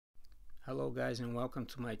Hello guys, and welcome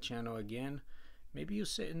to my channel again. Maybe you're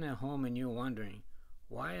sitting at home and you're wondering,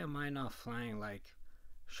 why am I not flying like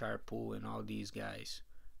Sharpoo and all these guys?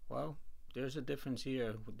 Well, there's a difference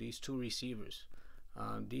here with these two receivers.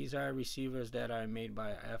 These are receivers that are made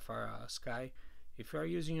by FrSky. If you're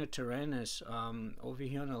using your Tyrannus, over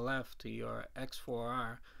here on the left, your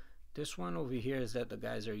X4R, this one over here is that the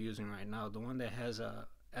guys are using right now, the one that has a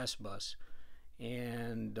SBus,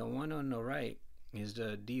 and the one on the right is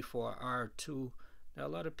the D4R-II. Now, a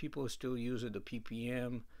lot of people still use it, the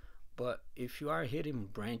PPM, but if you are hitting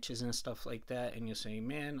branches and stuff like that and you're saying,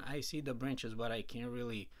 man, I see the branches but I can't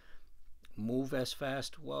really move as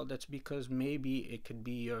fast, well, that's because maybe it could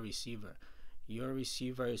be your receiver. Your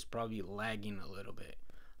receiver is probably lagging a little bit,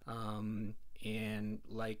 and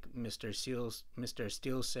like Mr.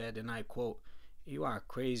 Steele said, and I quote, you are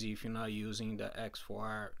crazy if you're not using the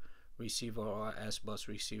X4R receiver or SBus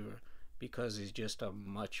receiver, because it's just a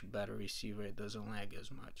much better receiver. It doesn't lag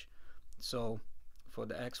as much. So for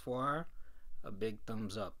the X4R, a big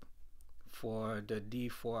thumbs up. For the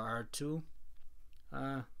D4R-II,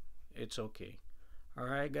 it's okay.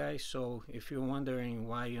 Alright guys, so if you're wondering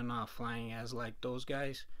why you're not flying as like those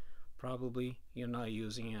guys, probably you're not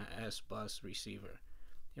using an SBus receiver,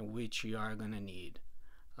 in which you are gonna need.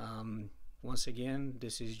 Once again,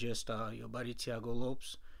 this is just your buddy Tiago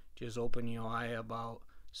Lopes, just open your eye about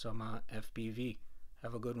some FPV.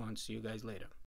 Have a good one. See you guys later.